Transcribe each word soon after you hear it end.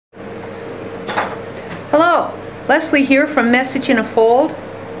Hello, Leslie here from Message in a Fold,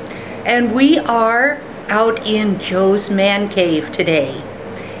 and we are out in Joe's man cave today.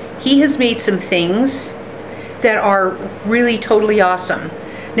 He has made some things that are really totally awesome.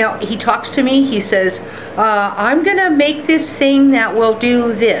 Now, he talks to me, he says, I'm gonna make this thing that will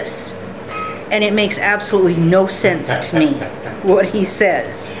do this. And it makes absolutely no sense to me, what he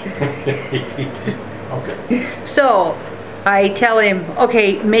says. Okay. So, I tell him,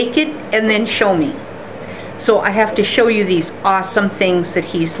 okay, make it and then show me. So I have to show you these awesome things that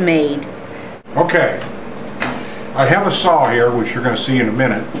he's made. Okay. I have a saw here, which you're going to see in a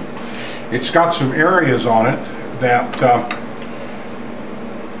minute. It's got some areas on it that,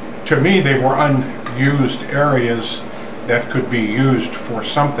 to me, they were unused areas that could be used for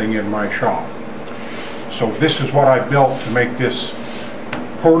something in my shop. So this is what I built to make this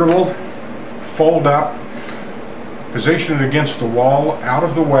portable, fold up, position it against the wall, out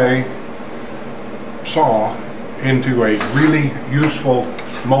of the way, saw into a really useful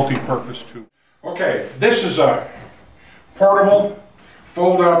multi-purpose tool. Okay, this is a portable,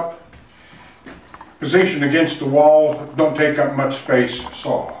 fold up, position against the wall, don't take up much space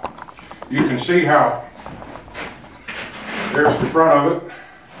saw. You can see how there's the front of it,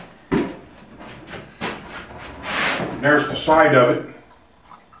 and there's the side of it,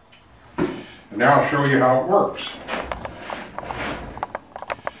 and now I'll show you how it works.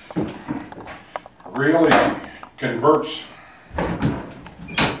 Really converts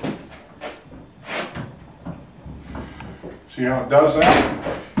see how it does that?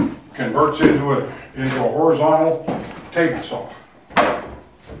 Converts into a horizontal table saw.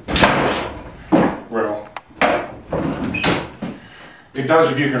 Well, it does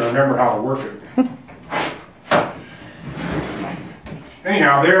if you can remember how to work it.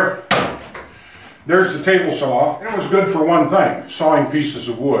 Anyhow, there's the table saw. It was good for one thing, sawing pieces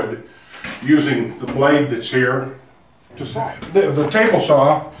of wood using the blade that's here to saw. The table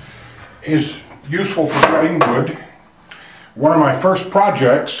saw is useful for cutting wood. One of my first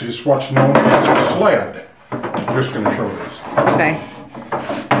projects is what's known as a sled. I'm just going to show this. Okay.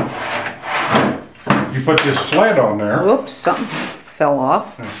 You put this sled on there. Whoops, something fell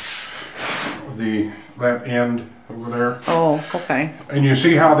off. That end over there. Oh, okay. And you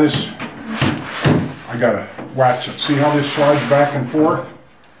see how this, I gotta wax it. See how this slides back and forth?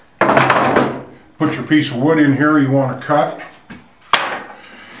 Put your piece of wood in here you want to cut,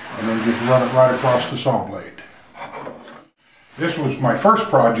 and then just run it right across the saw blade. This was my first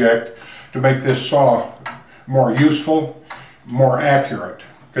project to make this saw more useful, more accurate,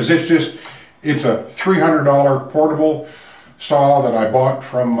 because it's a $300 portable saw that I bought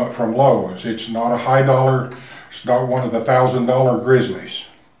from Lowe's. It's not a high dollar, it's not one of the $1,000 Grizzlies.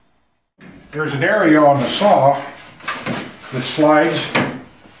 There's an area on the saw that slides,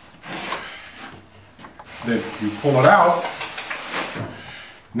 that you pull it out.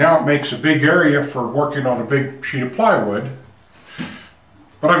 Now it makes a big area for working on a big sheet of plywood.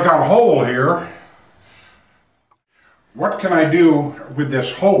 But I've got a hole here. What can I do with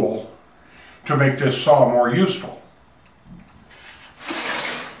this hole to make this saw more useful?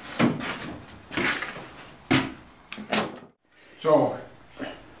 So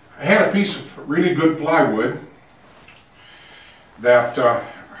I had a piece of really good plywood that I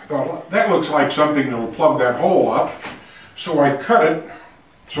thought, that looks like something that will plug that hole up. So I cut it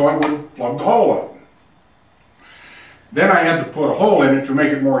so I would plug the hole up. Then I had to put a hole in it to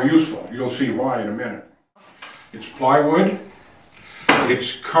make it more useful. You'll see why in a minute. It's plywood.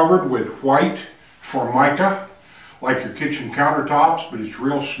 It's covered with white formica, like your kitchen countertops, but it's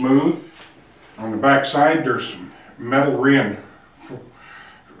real smooth. On the back side there's some metal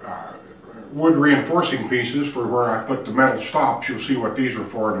wood reinforcing pieces for where I put the metal stops. You'll see what these are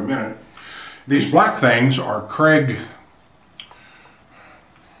for in a minute. These black things are Craig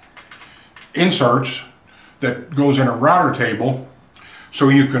inserts that goes in a router table, so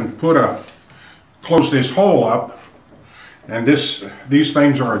you can close this hole up, and these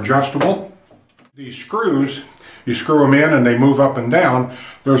things are adjustable. These screws, you screw them in and they move up and down.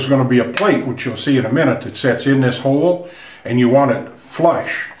 There's going to be a plate, which you'll see in a minute, that sets in this hole, and you want it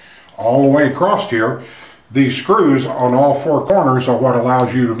flush all the way across here. These screws on all four corners are what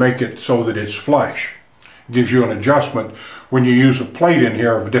allows you to make it so that it's flush. It gives you an adjustment when you use a plate in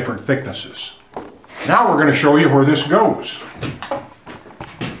here of different thicknesses. Now we're going to show you where this goes.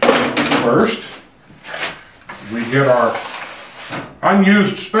 First, we get our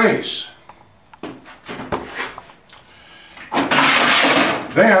unused space.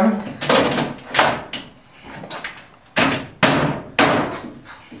 Then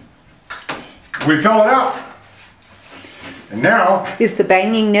we fill it up. And now... Is the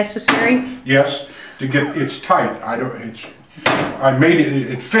banging necessary? Yes. to get, it's tight. I made it,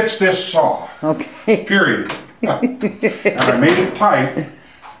 it fits this saw. Okay. Period. And I made it tight.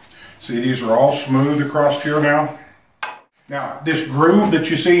 See, these are all smooth across here now. Now, this groove that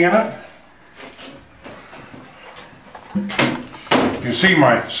you see in it, if you see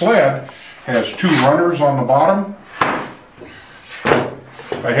my sled has 2 runners on the bottom.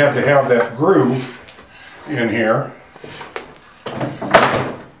 I had to have that groove in here.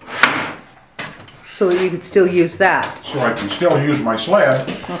 So that you could still use that. So I can still use my sled,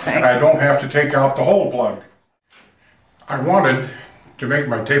 Okay. and I don't have to take out the hole plug. I wanted to make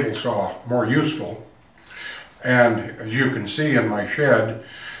my table saw more useful, and as you can see in my shed,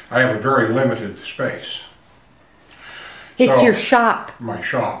 I have a very limited space. It's So, your shop. my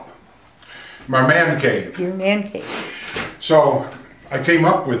shop. My man cave. Your man cave. So I came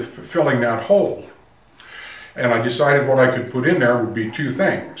up with filling that hole, and I decided what I could put in there would be 2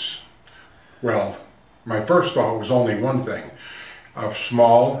 things. Well, my first thought was only one thing, a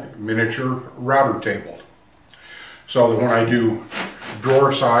small miniature router table. So that when I do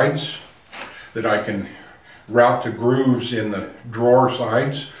drawer sides, that I can route the grooves in the drawer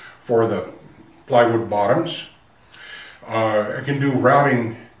sides for the plywood bottoms. I can do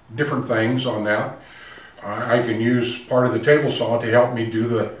routing different things on that. I can use part of the table saw to help me do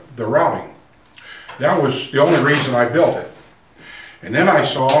the routing. That was the only reason I built it. And then I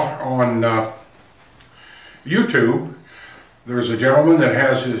saw on YouTube, there's a gentleman that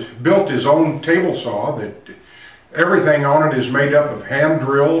has built his own table saw that everything on it is made up of hand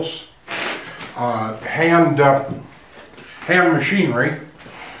drills, hand machinery,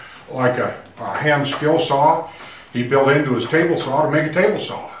 like a hand skill saw. He built into his table saw to make a table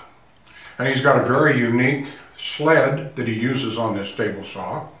saw. And he's got a very unique sled that he uses on this table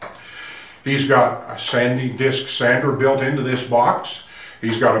saw. He's got a sanding disc sander built into this box.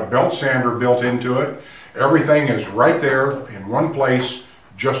 He's got a belt sander built into it. Everything is right there in one place,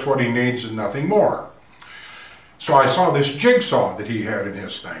 just what he needs and nothing more. So I saw this jigsaw that he had in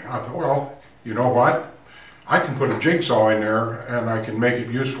his thing. I thought, well, you know what? I can put a jigsaw in there and I can make it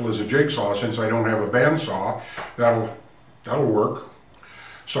useful as a jigsaw since I don't have a bandsaw. That'll work.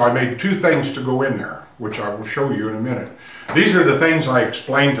 So I made 2 things to go in there, which I will show you in a minute. These are the things I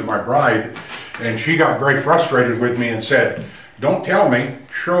explained to my bride, and she got very frustrated with me and said, "Don't tell me,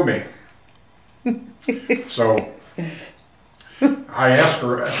 show me." So I asked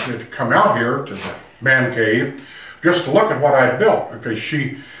her to come out here to the man cave just to look at what I built, because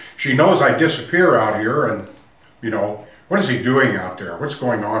she knows I disappear out here, and you know, what is he doing out there? What's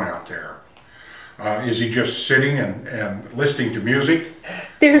going on out there? Is he just sitting and listening to music?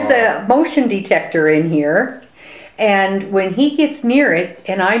 There's a motion detector in here, and when he gets near it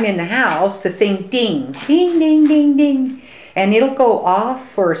and I'm in the house, the thing dings, ding, ding, ding, ding, and it'll go off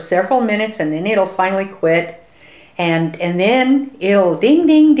for several minutes and then it'll finally quit, and then it'll ding,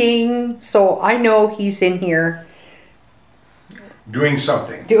 ding, ding, so I know he's in here Doing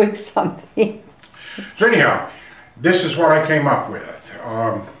something. doing something. So anyhow, this is what I came up with.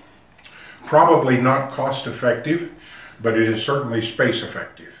 Probably not cost effective, but it is certainly space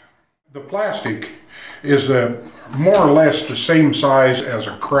effective. The plastic is more or less the same size as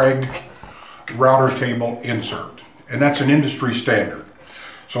a Craig router table insert, and that's an industry standard.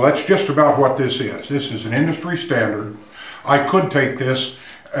 So that's just about what this is. This is an industry standard. I could take this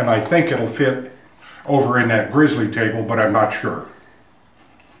and I think it'll fit over in that grizzly table, but I'm not sure.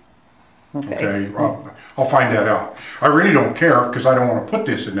 Okay, I'll find that out. I really don't care because I don't want to put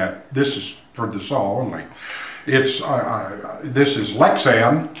this in that. This is for the saw only. It's this is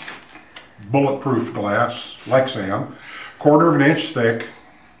Lexan, bulletproof glass, Lexan, 1/4 inch thick,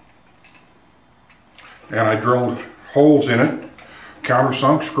 and I drilled holes in it,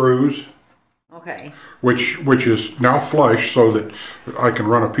 countersunk screws. Okay. Which is now flush so that I can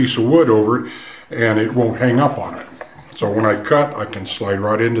run a piece of wood over it and it won't hang up on it. So when I cut, I can slide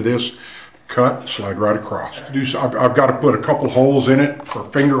right into this, cut, slide right across. I've got to put a couple holes in it for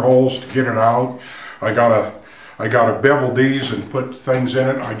finger holes to get it out. I gotta bevel these and put things in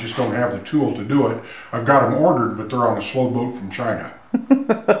it. I just don't have the tool to do it. I've got them ordered, but they're on a slow boat from China.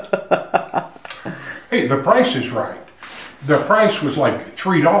 Hey, the price is right. The price was like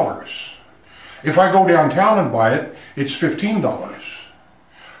 $3. If I go downtown and buy it, it's $15.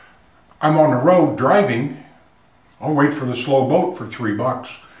 I'm on the road driving. I'll wait for the slow boat for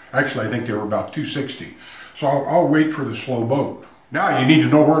 $3. Actually, I think they were about $2.60. So I'll wait for the slow boat. Now you need to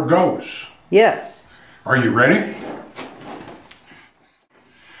know where it goes. Yes. Are you ready?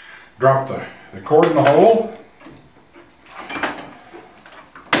 Drop the cord in the hole.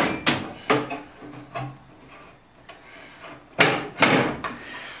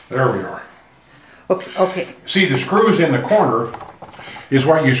 There we are. Okay, okay. See, the screws in the corner is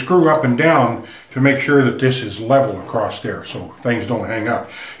what you screw up and down to make sure that this is level across there so things don't hang up.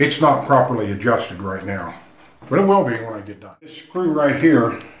 It's not properly adjusted right now, but it will be when I get done. This screw right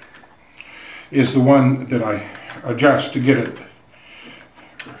here is the one that I adjust to get it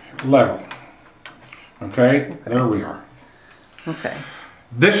level. Okay, there we are. Okay.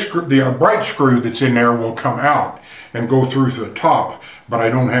 This screw, the bright screw that's in there, will come out and go through to the top, but I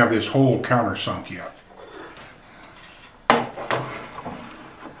don't have this whole countersunk yet.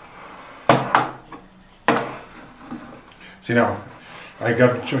 See now, I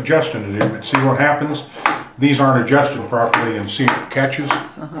got some adjusting to do, but see what happens? These aren't adjusted properly, and see it catches?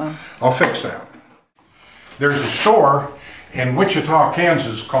 I'll fix that. There's a store in Wichita,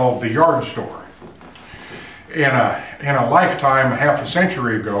 Kansas called the Yard Store. In a lifetime, half a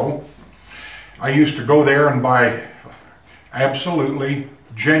century ago, I used to go there and buy absolutely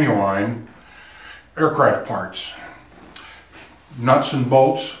genuine aircraft parts. Nuts and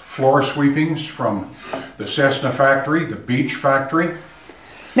bolts, floor sweepings from the Cessna factory, the Beach factory.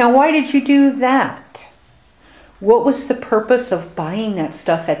 Now, why did you do that? What was the purpose of buying that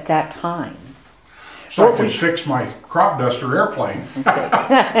stuff at that time? So I could fix my crop duster airplane.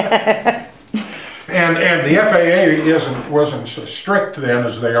 Okay. And the FAA wasn't so strict then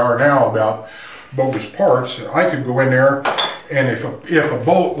as they are now about bogus parts. I could go in there, and if a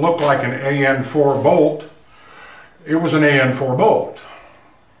bolt looked like an AN4 bolt, it was an AN4 bolt.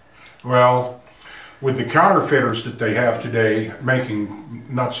 Well, with the counterfeiters that they have today making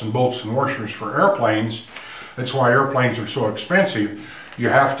nuts and bolts and washers for airplanes, that's why airplanes are so expensive. You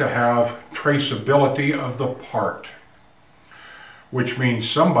have to have traceability of the part, which means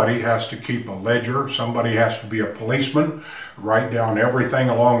somebody has to keep a ledger, somebody has to be a policeman, write down everything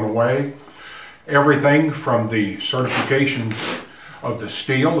along the way. Everything from the certification of the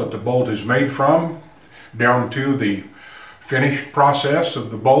steel that the bolt is made from, down to the finished process of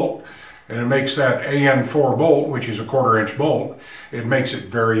the bolt, and it makes that AN4 bolt, which is a 1/4 inch bolt, it makes it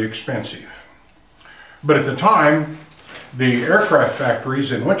very expensive. But at the time, the aircraft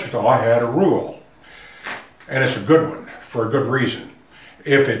factories in Wichita had a rule, and it's a good one, for a good reason.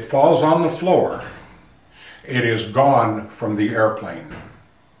 If it falls on the floor, it is gone from the airplane.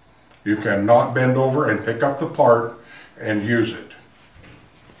 You cannot bend over and pick up the part and use it.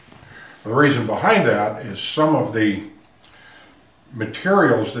 The reason behind that is some of the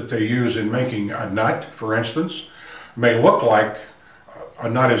materials that they use in making a nut, for instance, may look like a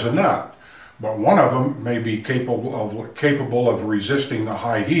nut is a nut, but one of them may be capable of resisting the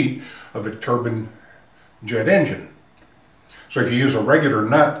high heat of a turbine jet engine. So if you use a regular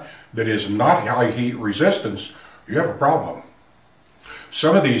nut that is not high heat resistance, you have a problem.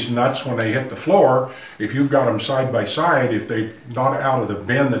 Some of these nuts, when they hit the floor, if you've got them side by side, if they're not out of the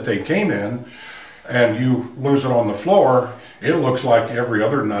bin that they came in, and you lose it on the floor, it looks like every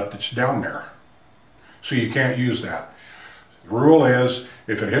other nut that's down there. So you can't use that. The rule is,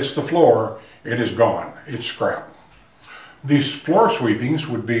 if it hits the floor, it is gone. It's scrap. These floor sweepings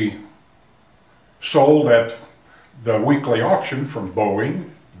would be sold at the weekly auction from Boeing,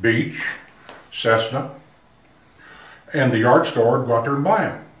 Beach, Cessna, and the yard store would go out there and buy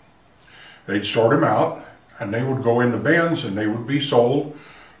them. They'd sort them out, and they would go into bins, and they would be sold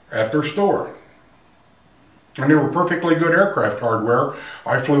at their store. And they were perfectly good aircraft hardware.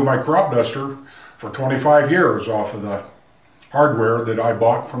 I flew my crop duster for 25 years off of the hardware that I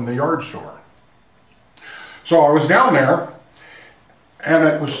bought from the yard store. So I was down there, and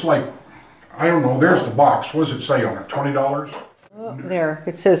it was like, I don't know, there's the box. What does it say on it, $20? Oh, there,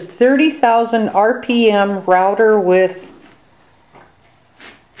 it says 30,000 RPM router with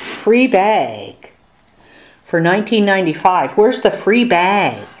free bag for $19.95. Where's the free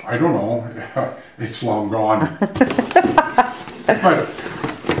bag? I don't know. It's long gone. But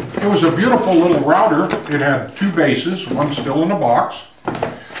it was a beautiful little router. It had 2 bases, one still in the box.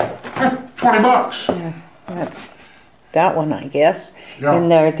 $20. Yeah, that's that one, I guess. Yeah.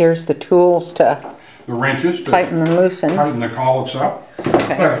 And there's the tools to The wrenches to tighten and loosen. tighten the collets up.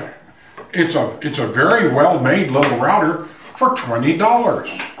 Okay. But it's a very well made little router for $20.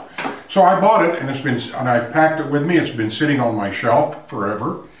 So I bought it, and I packed it with me. It's been sitting on my shelf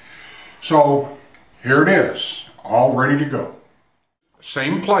forever. So here it is, all ready to go.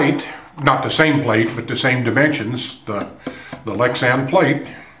 Same plate, not the same plate, but the same dimensions, the Lexan plate.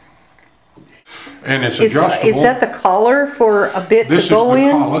 And it's adjustable. Is that the collar for a bit This to go in? This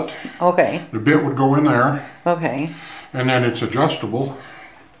is the collet. Okay. The bit would go in there. Okay. And then it's adjustable.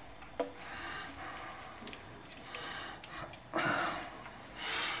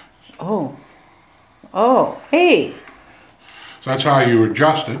 Oh. Oh, hey. So that's how you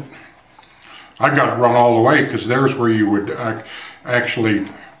adjust it. I've got it run all the way because there's where you would actually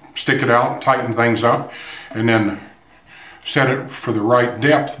stick it out and tighten things up and then set it for the right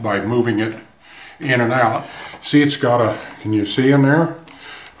depth by moving it in and out. See, it's got a, can you see in there?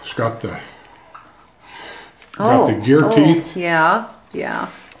 It's got the gear teeth. Yeah, yeah.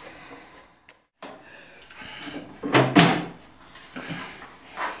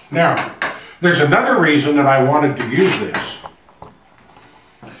 Now, there's another reason that I wanted to use this.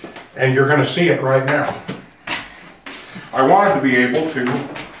 And you're going to see it right now. I wanted to be able to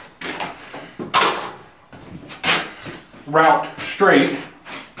route straight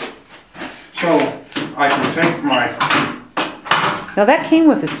so I can take my... Now that came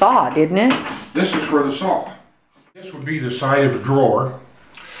with a saw, didn't it? This is for the saw. This would be the side of a drawer.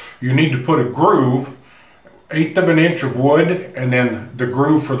 You need to put a groove, 1/8 of an inch of wood, and then the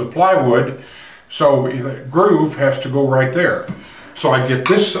groove for the plywood. So the groove has to go right there. So I get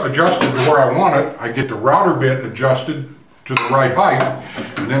this adjusted to where I want it. I get the router bit adjusted to the right height,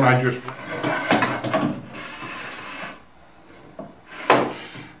 and then I just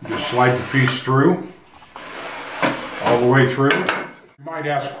slide the piece through, all the way through. You might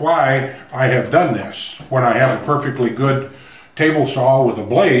ask why I have done this when I have a perfectly good table saw with a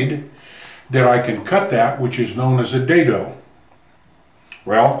blade that I can cut that, which is known as a dado.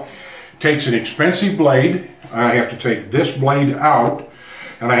 Well, it takes an expensive blade, and I have to take this blade out,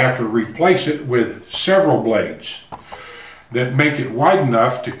 and I have to replace it with several blades that make it wide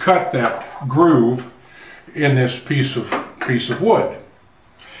enough to cut that groove in this piece of wood.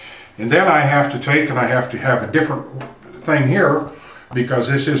 And then I have to take and I have to have a different thing here because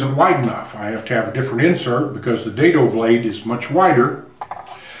this isn't wide enough. I have to have a different insert because the dado blade is much wider.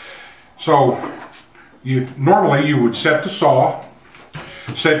 So normally you would set the saw,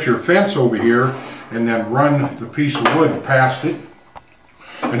 set your fence over here, and then run the piece of wood past it,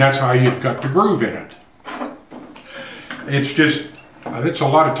 and that's how you'd cut the groove in it. It's just, it's a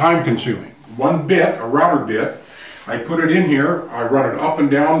lot of time consuming. One bit, a router bit, I put it in here, I run it up and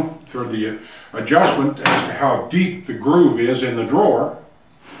down for the adjustment as to how deep the groove is in the drawer.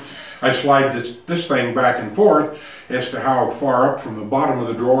 I slide this thing back and forth as to how far up from the bottom of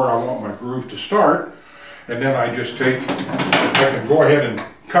the drawer I want my groove to start. And then I just I can go ahead and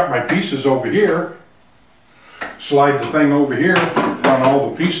cut my pieces over here, slide the thing over here, run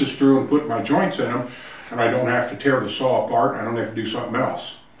all the pieces through and put my joints in them, and I don't have to tear the saw apart, I don't have to do something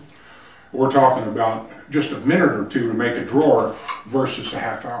else. We're talking about just a minute or two to make a drawer versus a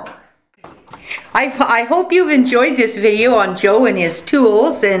half hour. I hope you've enjoyed this video on Joe and his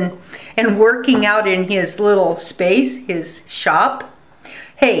tools and working out in his little space, his shop.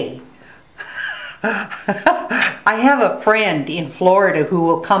 Hey, I have a friend in Florida who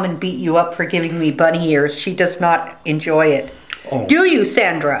will come and beat you up for giving me bunny ears. She does not enjoy it. Oh. Do you,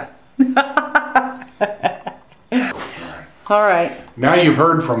 Sandra? All right. Now you've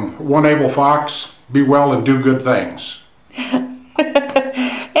heard from one able fox, be well and do good things.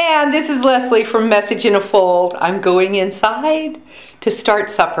 And this is Leslie from Message in a Fold. I'm going inside to start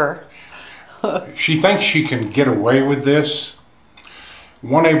supper. She thinks she can get away with this.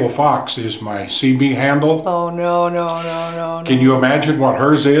 One able fox is my CB handle. Oh, no. Can you imagine what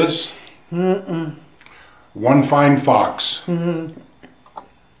hers is? Mm-mm. One fine fox. Mm-hmm.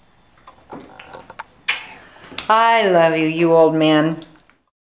 I love you, you old man.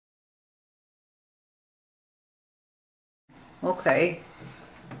 Okay.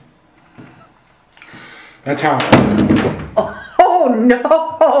 That's how. Oh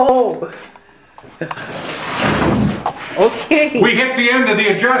no! Okay. We hit the end of the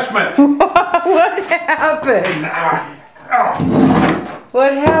adjustment. What happened?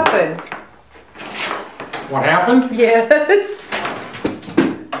 What happened? What happened? Yes.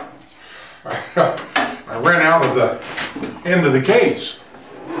 I ran out of the end of the case.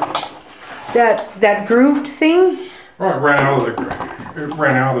 That grooved thing? Well, it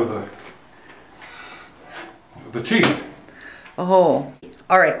ran out of the teeth. Oh,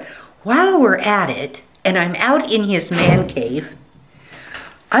 all right. While we're at it, and I'm out in his man cave,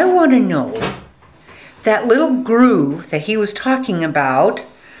 I want to know that little groove that he was talking about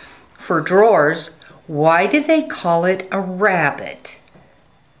for drawers, why do they call it a rabbit?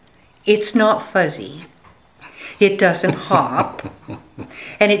 It's not fuzzy. It doesn't hop,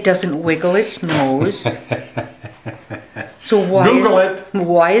 and it doesn't wiggle its nose. So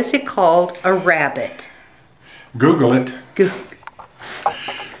why is it called a rabbit? Google it.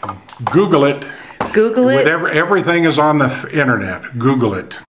 Google it. Google it. Everything is on the internet. Google it.